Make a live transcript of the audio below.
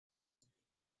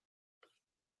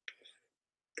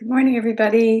Good morning,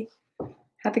 everybody.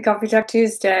 Happy Coffee Talk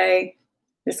Tuesday.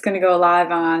 Just going to go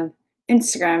live on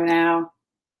Instagram now.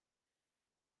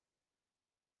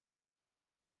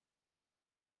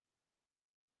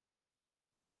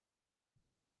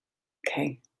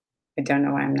 Okay. I don't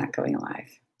know why I'm not going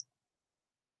live.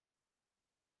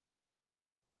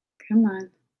 Come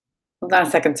on. Hold on a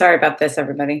second. Sorry about this,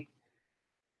 everybody.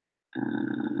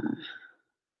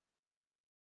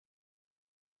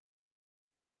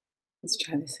 Let's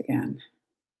try this again.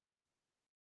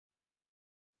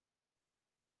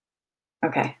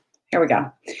 Okay. Here we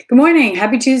go. Good morning.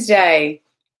 Happy Tuesday.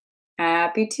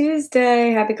 Happy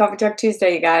Tuesday. Happy Coffee Talk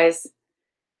Tuesday, you guys.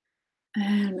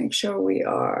 And make sure we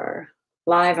are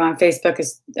live on Facebook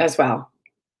as well.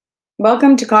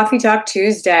 Welcome to Coffee Talk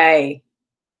Tuesday.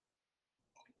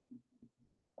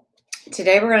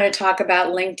 Today we're going to talk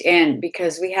about LinkedIn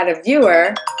because we had a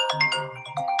viewer.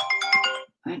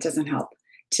 That doesn't help.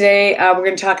 Today we're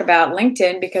going to talk about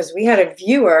LinkedIn because we had a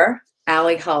viewer,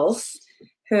 Allie Hulse,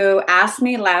 who asked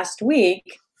me last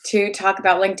week to talk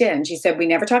about LinkedIn. She said, we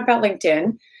never talk about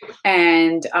LinkedIn.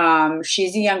 And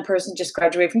she's a young person, just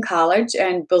graduated from college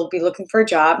and will be looking for a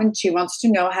job. And she wants to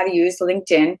know how to use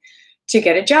LinkedIn to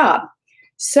get a job.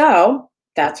 So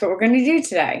that's what we're going to do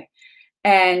today.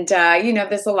 And,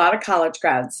 there's a lot of college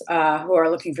grads who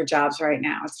are looking for jobs right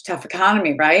now. It's a tough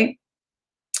economy, right?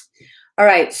 All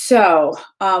right. So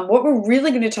what we're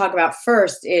really going to talk about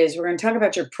first is we're going to talk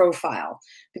about your profile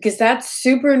because that's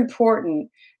super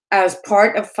important as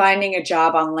part of finding a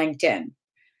job on LinkedIn.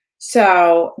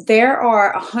 So there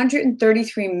are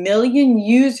 133 million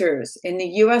users in the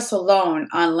US alone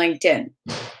on LinkedIn.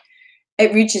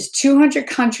 It reaches 200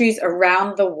 countries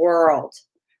around the world.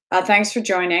 Thanks for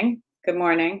joining. Good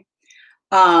morning.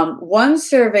 One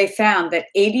survey found that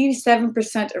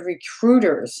 87% of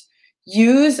recruiters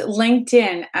use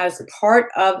LinkedIn as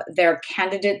part of their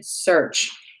candidate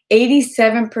search.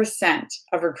 87%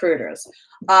 of recruiters.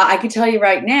 I can tell you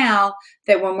right now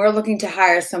that when we're looking to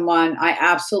hire someone, I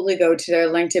absolutely go to their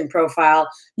LinkedIn profile.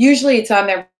 Usually it's on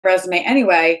their resume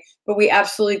anyway, but we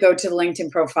absolutely go to the LinkedIn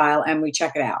profile and we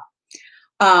check it out.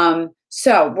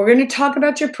 So we're going to talk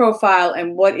about your profile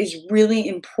and what is really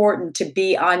important to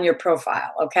be on your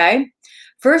profile, okay?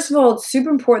 First of all, it's super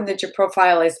important that your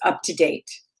profile is up to date.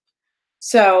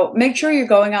 So make sure you're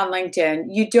going on LinkedIn.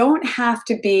 You don't have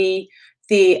to be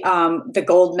the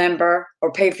gold member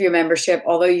or pay for your membership,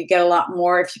 although you get a lot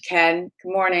more if you can.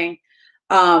 Good morning.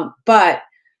 But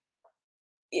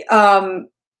you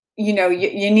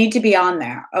need to be on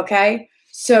there, okay?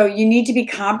 So you need to be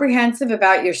comprehensive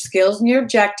about your skills and your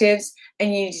objectives, and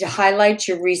you need to highlight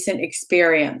your recent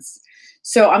experience.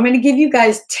 So I'm going to give you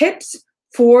guys tips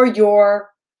for your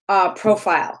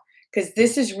profile, because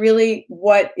this is really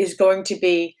what is going to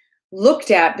be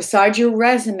looked at besides your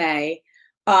resume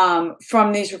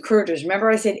from these recruiters. Remember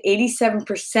I said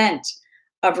 87%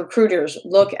 of recruiters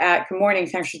look at, good morning,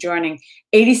 thanks for joining.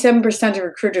 87% of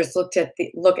recruiters look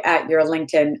at your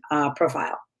LinkedIn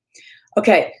profile.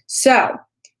 Okay, so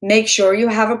make sure you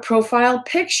have a profile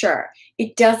picture.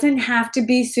 It doesn't have to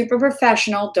be super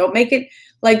professional. Don't make it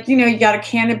like, you got a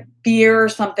can of beer or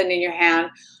something in your hand,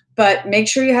 but make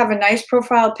sure you have a nice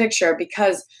profile picture,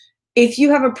 because if you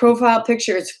have a profile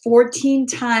picture, it's 14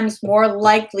 times more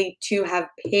likely to have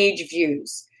page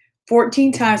views.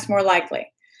 14 times more likely.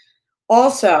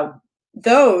 Also,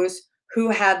 those who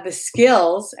have the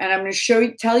skills, and I'm going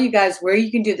to tell you guys where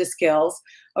you can do the skills,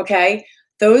 okay?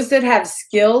 Those that have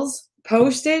skills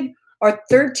posted are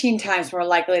 13 times more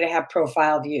likely to have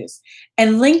profile views.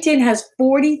 And LinkedIn has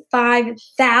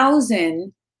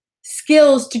 45,000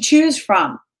 skills to choose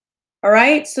from. All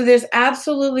right. So there's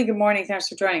absolutely, good morning, thanks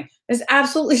for joining. There's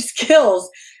absolutely skills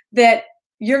that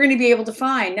you're going to be able to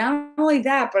find. Not only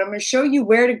that, but I'm going to show you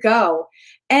where to go.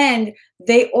 And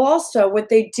they also, what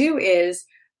they do is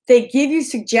they give you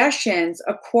suggestions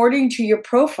according to your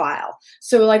profile.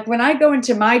 So like when I go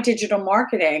into my digital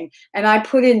marketing and I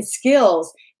put in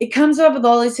skills, it comes up with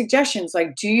all these suggestions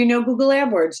like, do you know Google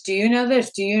AdWords? Do you know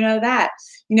this? Do you know that?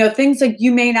 Things like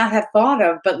you may not have thought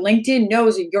of, but LinkedIn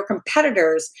knows that your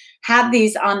competitors have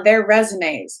these on their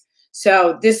resumes.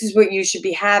 So this is what you should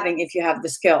be having if you have the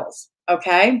skills,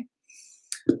 okay?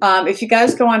 If you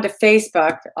guys go onto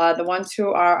Facebook, the ones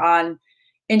who are on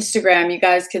Instagram, you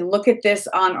guys can look at this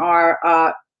on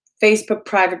our Facebook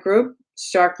private group,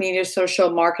 Stark Media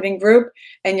Social Marketing Group,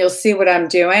 and you'll see what I'm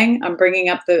doing. I'm bringing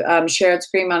up the shared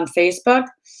screen on Facebook,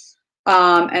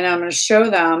 and I'm going to show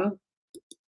them.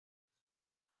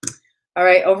 All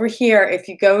right, over here, if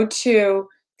you go to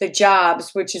the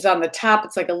jobs, which is on the top,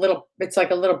 it's like a little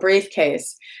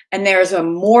briefcase, and there's a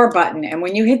more button. And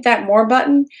when you hit that more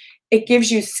button, it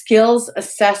gives you skills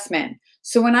assessment.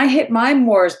 So when I hit my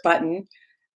More's button,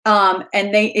 and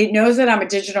it knows that I'm a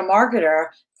digital marketer,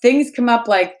 things come up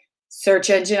like search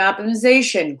engine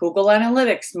optimization, Google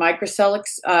Analytics,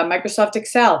 Microsoft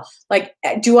Excel. Like,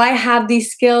 do I have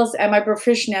these skills? Am I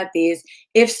proficient at these?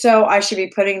 If so, I should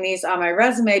be putting these on my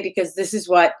resume because this is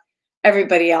what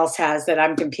everybody else has that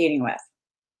I'm competing with.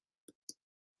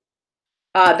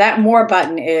 That More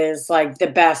button is like the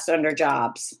best under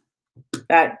jobs.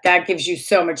 That gives you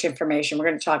so much information. We're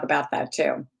going to talk about that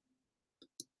too.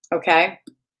 Okay.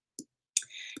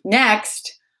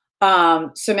 Next,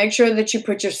 so make sure that you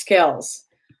put your skills.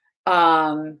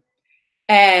 Like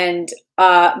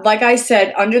I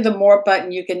said, under the More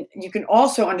button, you can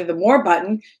also, under the More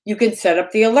button, you can set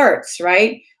up the alerts,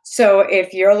 right? So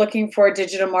if you're looking for a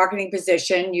digital marketing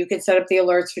position, you can set up the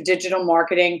alerts for digital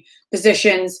marketing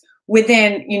positions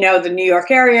within, the New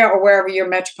York area or wherever your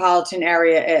metropolitan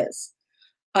area is.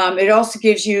 It also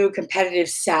gives you competitive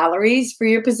salaries for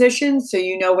your position, so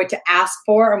you know what to ask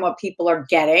for and what people are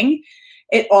getting.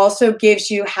 It also gives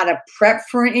you how to prep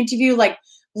for an interview. Like,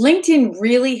 LinkedIn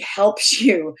really helps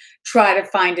you try to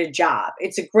find a job.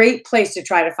 It's a great place to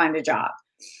try to find a job.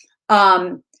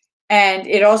 And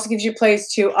it also gives you a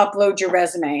place to upload your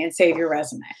resume and save your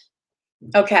resume.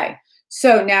 Okay,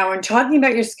 so now when talking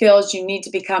about your skills, you need to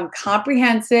become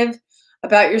comprehensive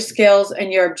about your skills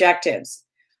and your objectives.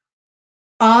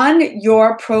 On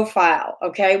your profile,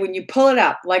 okay, when you pull it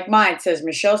up, like mine, it says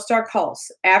Michelle Stark-Hulse.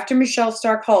 After Michelle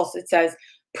Stark-Hulse, it says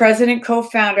President,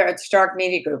 Co-founder at Stark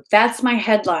Media Group. That's my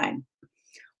headline.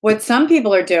 What some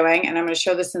people are doing, and I'm going to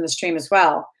show this in the stream as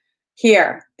well,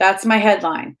 here, that's my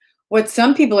headline. What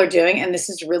some people are doing, and this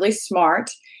is really smart,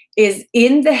 is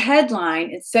in the headline,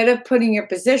 instead of putting your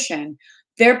position,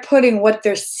 they're putting what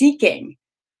they're seeking,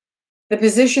 the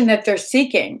position that they're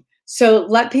seeking. So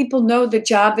let people know the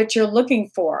job that you're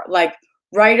looking for, like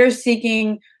writers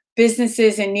seeking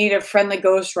businesses in need of friendly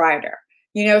ghostwriter,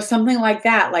 something like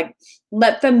that. Like,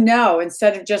 let them know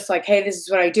instead of just like, hey, this is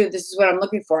what I do. This is what I'm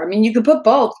looking for. I mean, you can put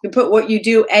both. You can put what you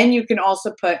do, and you can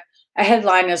also put a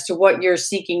headline as to what you're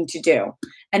seeking to do.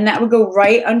 And that would go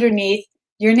right underneath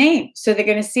your name. So they're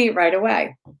going to see it right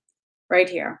away, right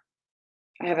here.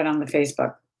 I have it on the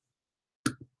Facebook.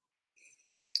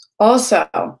 Also,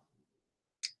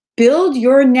 build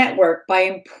your network by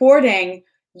importing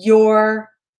your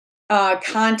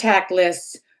contact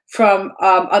lists from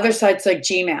other sites like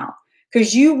Gmail,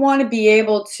 because you want to be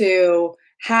able to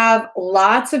have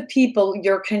lots of people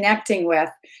you're connecting with.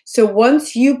 So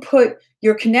once you put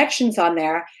your connections on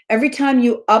there, every time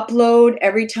you upload,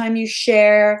 every time you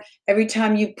share, every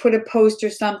time you put a post or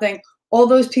something, all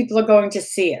those people are going to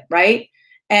see it, right?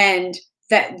 And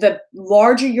that the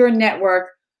larger your network,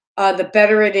 the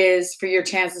better it is for your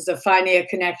chances of finding a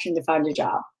connection to find a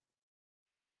job.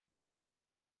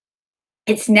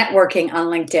 It's networking on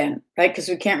LinkedIn, right? Because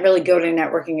we can't really go to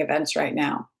networking events right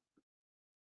now.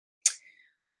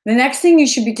 The next thing you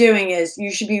should be doing is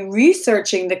you should be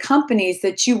researching the companies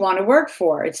that you want to work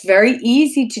for. It's very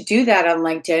easy to do that on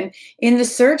LinkedIn in the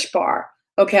search bar,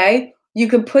 okay? You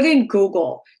can put in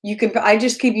Google. I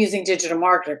just keep using digital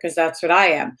marketer because that's what I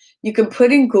am. You can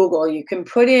put in Google. You can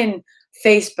put in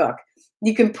Facebook.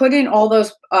 You can put in all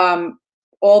those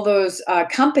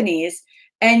companies,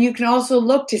 and you can also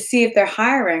look to see if they're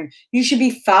hiring. You should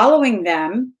be following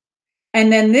them.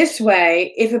 And then this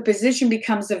way, if a position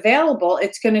becomes available,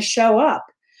 it's going to show up.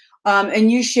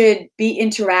 And you should be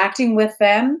interacting with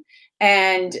them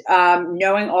and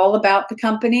knowing all about the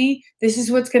company. This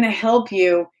is what's going to help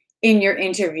you in your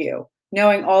interview,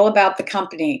 knowing all about the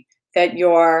company that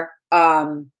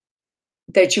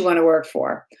that you want to work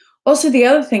for. Also, the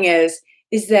other thing is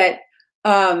that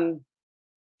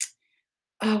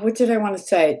what did I want to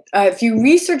say? If you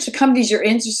research the companies you're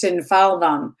interested in, follow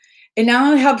them. It not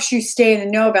only helps you stay in the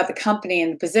know about the company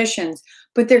and the positions,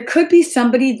 but there could be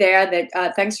somebody there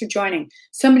that, thanks for joining,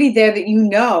 somebody there that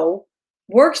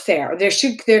works there.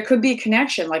 There could be a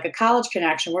connection, like a college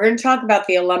connection. We're going to talk about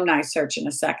the alumni search in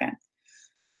a second.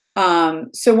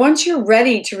 So once you're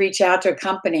ready to reach out to a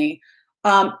company,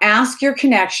 ask your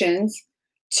connections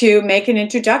to make an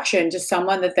introduction to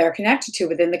someone that they're connected to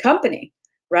within the company,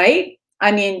 right?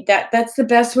 I mean, that's the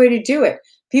best way to do it.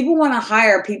 People want to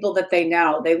hire people that they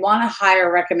know. They want to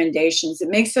hire recommendations. It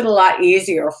makes it a lot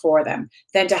easier for them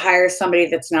than to hire somebody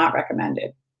that's not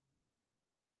recommended.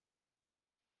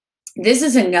 This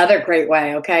is another great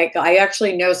way, okay? I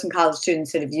actually know some college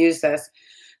students that have used this.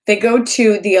 They go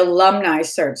to the alumni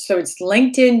search. So it's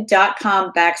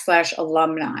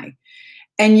linkedin.com/alumni.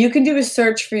 And you can do a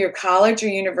search for your college or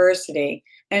university.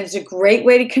 And it's a great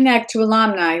way to connect to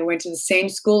alumni who went to the same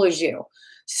school as you.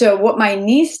 So what my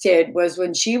niece did was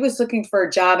when she was looking for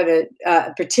a job at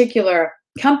a particular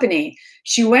company,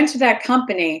 she went to that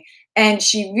company and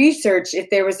she researched if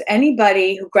there was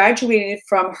anybody who graduated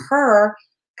from her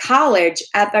college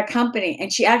at that company.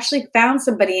 And she actually found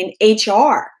somebody in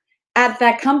HR at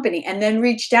that company and then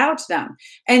reached out to them.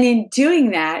 And in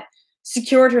doing that,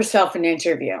 secured herself an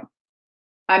interview.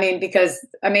 I mean, because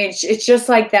it's just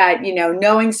like that,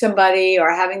 knowing somebody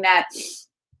or having that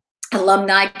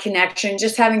alumni connection,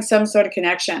 just having some sort of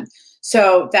connection.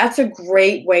 So that's a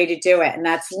great way to do it. And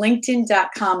that's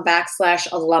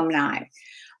linkedin.com/alumni.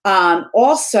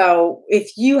 Also,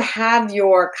 if you have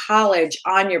your college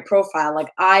on your profile,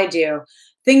 like I do,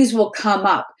 things will come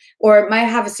up, or it might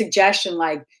have a suggestion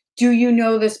like, do you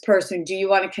know this person? Do you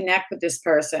want to connect with this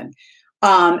person?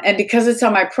 And because it's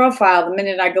on my profile, the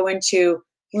minute I go into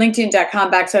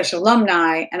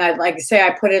linkedin.com/alumni, and I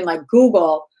put in like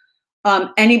Google,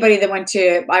 anybody that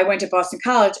I went to Boston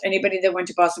College, anybody that went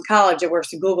to Boston College that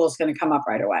works at Google is going to come up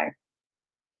right away.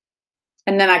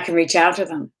 And then I can reach out to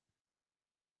them.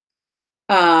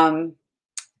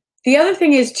 The other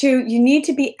thing is too, you need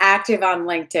to be active on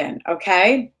LinkedIn.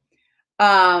 Okay.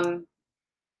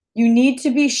 You need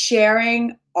to be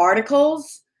sharing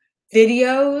articles,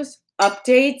 videos,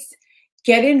 updates,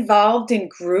 get involved in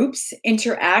groups,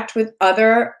 interact with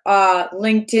other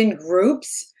LinkedIn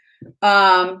groups.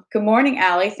 Good morning,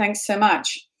 Allie. Thanks so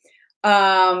much.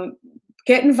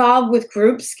 Get involved with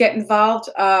groups, get involved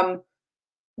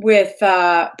with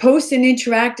post and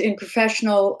interact in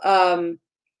professional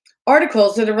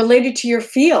articles that are related to your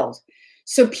field.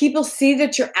 So people see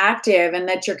that you're active and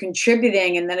that you're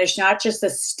contributing and that it's not just a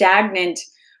stagnant,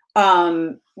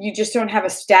 you just don't have a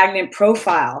stagnant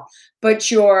profile,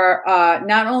 but you're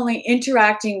not only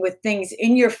interacting with things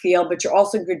in your field, but you're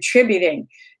also contributing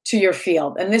to your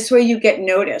field. And this way you get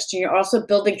noticed and you're also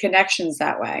building connections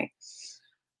that way.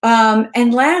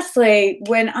 And lastly,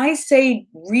 when I say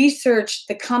research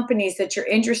the companies that you're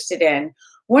interested in,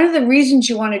 one of the reasons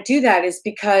you want to do that is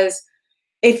because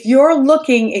if you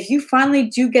finally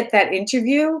do get that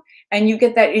interview and you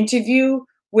get that interview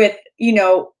with,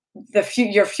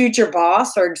 your future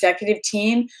boss or executive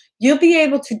team, you'll be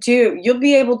able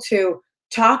to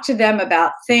talk to them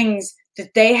about things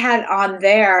that they had on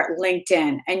their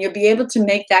LinkedIn, and you'll be able to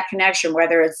make that connection,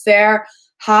 whether it's their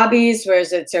hobbies,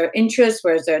 whether it's their interests,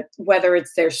 whether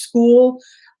it's their school,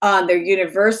 their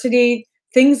university,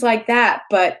 things like that.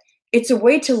 But it's a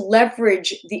way to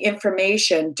leverage the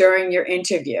information during your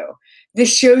interview.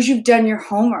 This shows you've done your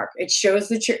homework. It shows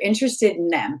that you're interested in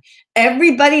them.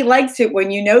 Everybody likes it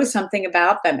when you know something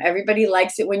about them. Everybody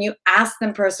likes it when you ask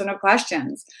them personal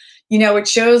questions. It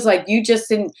shows like you just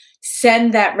didn't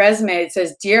send that resume. It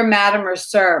says, "Dear Madam or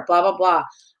Sir, blah, blah, blah."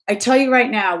 I tell you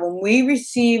right now, when we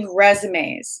receive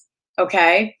resumes,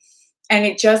 okay, and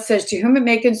it just says, "To whom it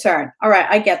may concern." All right,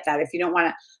 I get that if you don't want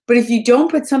to. But if you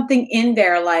don't put something in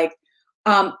there like,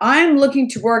 I'm looking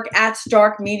to work at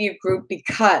Stark Media Group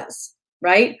because,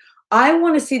 right? I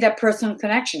want to see that personal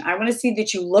connection. I want to see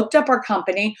that you looked up our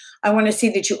company. I want to see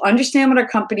that you understand what our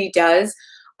company does.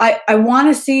 I want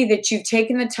to see that you've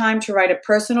taken the time to write a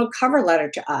personal cover letter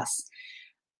to us.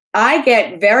 I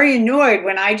get very annoyed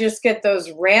when I just get those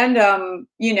random,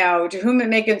 to whom it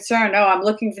may concern. Oh, I'm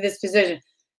looking for this position.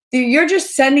 You're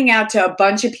just sending out to a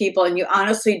bunch of people and you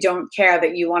honestly don't care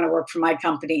that you want to work for my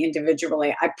company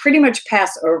individually. I pretty much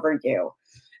pass over you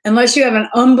unless you have an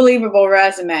unbelievable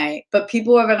resume. But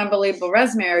people who have an unbelievable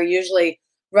resume are usually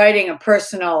writing a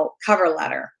personal cover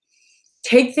letter.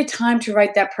 Take the time to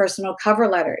write that personal cover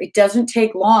letter. It doesn't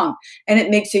take long and it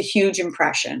makes a huge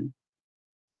impression.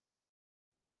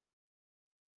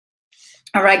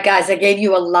 All right, guys, I gave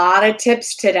you a lot of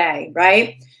tips today,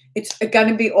 right? It's going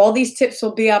to be, all these tips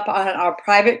will be up on our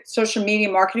private social media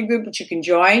marketing group, which you can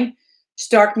join,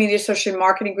 Stark Media Social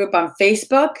Marketing Group on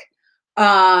Facebook.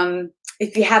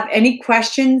 If you have any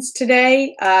questions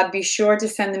today, be sure to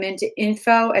send them into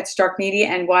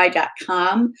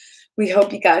info@starkmediany.com. We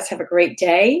hope you guys have a great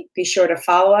day. Be sure to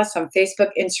follow us on Facebook,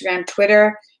 Instagram,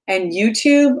 Twitter, and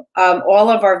YouTube. All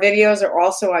of our videos are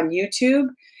also on YouTube.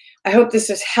 I hope this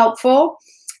is helpful.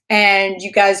 And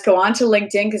you guys go on to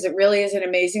LinkedIn because it really is an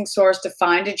amazing source to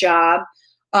find a job,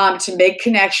 to make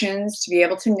connections, to be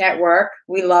able to network.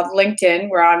 We love LinkedIn.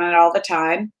 We're on it all the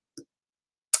time.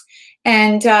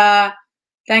 And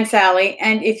thanks, Allie.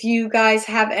 And if you guys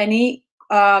have any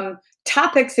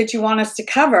topics that you want us to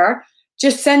cover,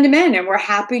 just send them in and we're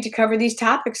happy to cover these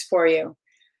topics for you.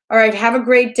 All right. Have a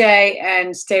great day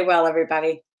and stay well,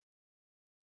 everybody.